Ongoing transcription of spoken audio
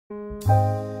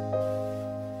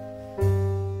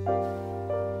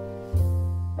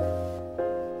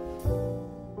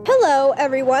Hello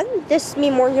everyone, this is me,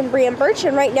 Morgan B Bertsch,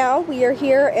 and right now we are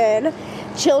here in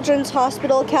Children's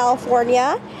Hospital,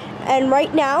 California. And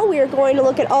right now we are going to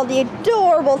look at all the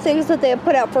adorable things that they have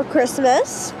put out for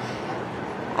Christmas.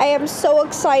 I am so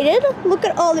excited. Look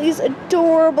at all these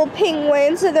adorable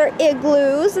penguins and their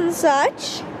igloos and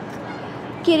such.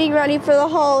 Getting ready for the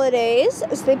holidays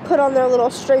as they put on their little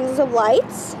strings of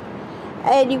lights.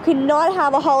 And you cannot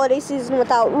have a holiday season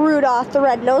without Rudolph the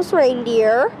Red-Nosed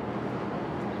Reindeer.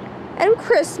 And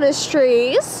Christmas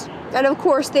trees. And of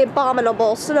course the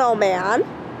abominable snowman.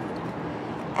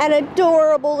 And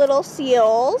adorable little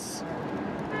seals.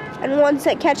 And ones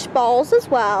that catch balls as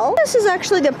well. This is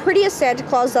actually the prettiest Santa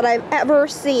Claus that I've ever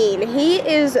seen. He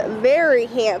is very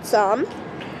handsome.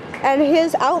 And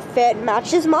his outfit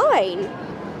matches mine.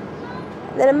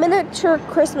 Then a miniature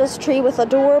Christmas tree with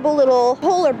adorable little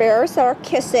polar bears that are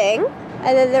kissing.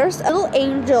 And then there's a little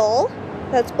angel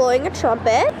that's blowing a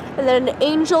trumpet. And then an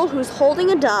angel who's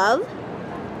holding a dove.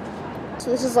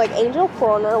 So this is like Angel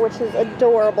Corner, which is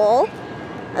adorable.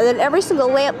 And then every single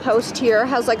lamppost here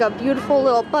has like a beautiful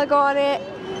little bug on it.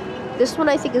 This one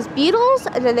I think is beetles,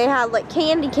 and then they have like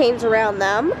candy canes around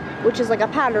them, which is like a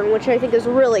pattern, which I think is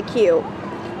really cute.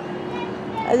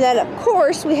 And then of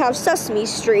course we have Sesame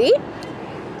Street,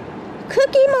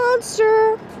 Cookie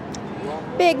Monster,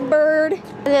 Big Bird,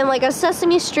 and then like a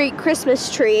Sesame Street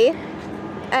Christmas tree,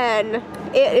 and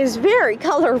it is very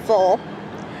colorful.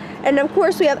 And of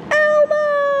course we have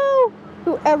Elmo,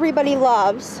 who everybody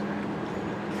loves.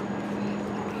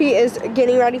 He is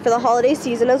getting ready for the holiday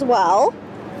season as well.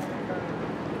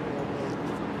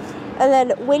 And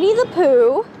then Winnie the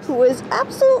Pooh, who is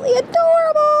absolutely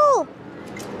adorable.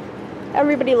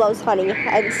 Everybody loves Honey,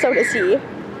 and so does he.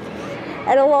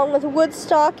 And along with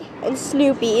Woodstock and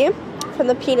Snoopy from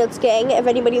the Peanuts gang. If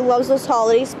anybody loves those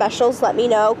holiday specials, let me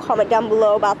know. Comment down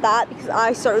below about that, because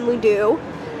I certainly do.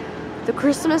 The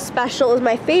Christmas special is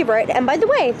my favorite. And by the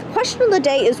way, the question of the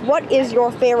day is, what is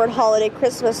your favorite holiday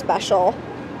Christmas special?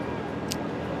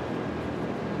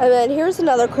 And then here's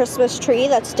another Christmas tree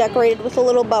that's decorated with a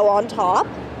little bow on top.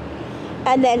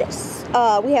 And then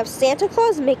we have Santa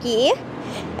Claus Mickey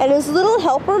and his little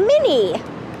helper Minnie.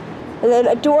 And then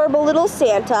adorable little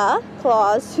Santa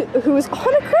Claus who is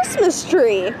on a Christmas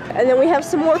tree. And then we have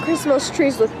some more Christmas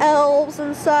trees with elves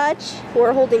and such who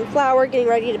are holding flour, getting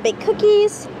ready to bake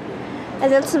cookies.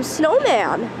 And then some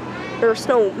snowmen, or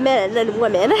snowmen and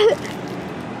women.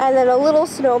 And then a little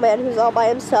snowman who's all by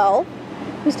himself,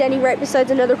 who's standing right beside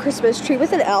another Christmas tree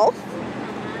with an elf.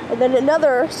 And then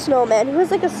another snowman who has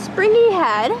like a springy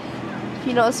head, if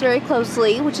you notice very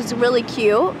closely, which is really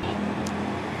cute.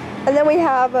 And then we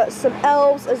have some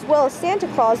elves as well as Santa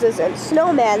Clauses and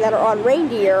snowmen that are on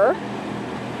reindeer.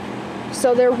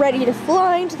 So they're ready to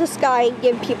fly into the sky and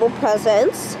give people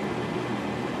presents.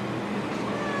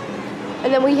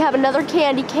 And then we have another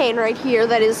candy cane right here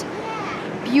that is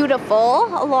beautiful,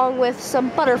 along with some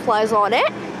butterflies on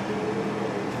it.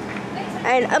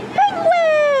 And a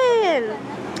penguin!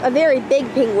 A very big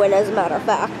penguin, as a matter of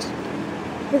fact,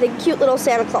 with a cute little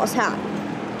Santa Claus hat.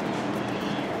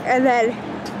 And then,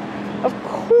 of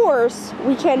course,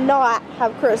 we cannot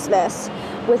have Christmas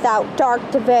without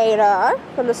Darth Vader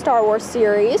from the Star Wars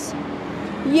series,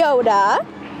 Yoda,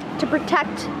 to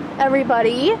protect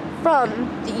everybody from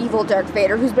the evil Darth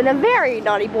Vader, who's been a very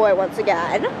naughty boy once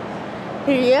again.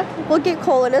 He will get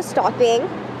coal in his stocking.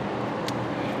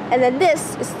 And then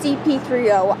this is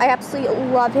CP3O. I absolutely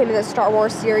love him in the Star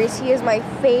Wars series. He is my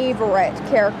favorite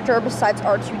character besides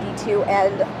R2-D2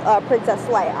 and Princess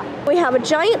Leia. We have a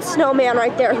giant snowman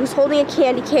right there who's holding a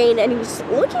candy cane, and he's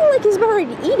looking like he's about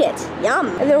ready to eat it. Yum.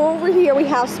 And then over here we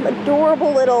have some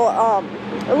adorable little,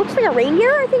 it looks like a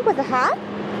reindeer, I think, with a hat.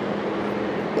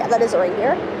 Yeah, that is a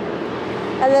reindeer.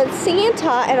 And then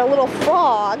Santa and a little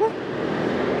frog.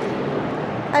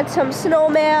 And some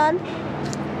snowman.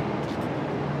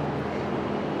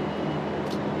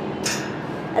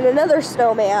 And another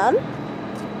snowman.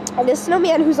 And a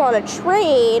snowman who's on a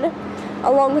train,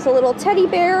 along with a little teddy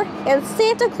bear and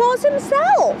Santa Claus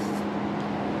himself.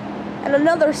 And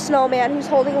another snowman who's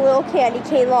holding a little candy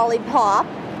cane lollipop.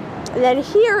 And then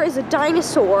here is a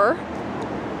dinosaur.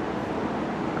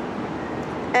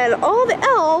 And all the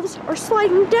elves are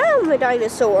sliding down the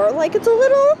dinosaur like it's a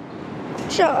little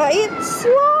giant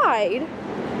slide.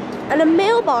 And a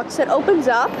mailbox that opens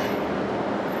up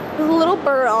with a little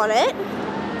bird on it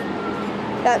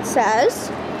that says,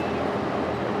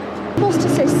 supposed to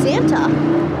say Santa.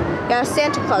 Yeah,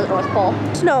 Santa Claus North Pole.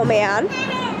 Snowman.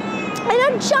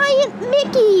 And a giant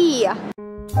Mickey.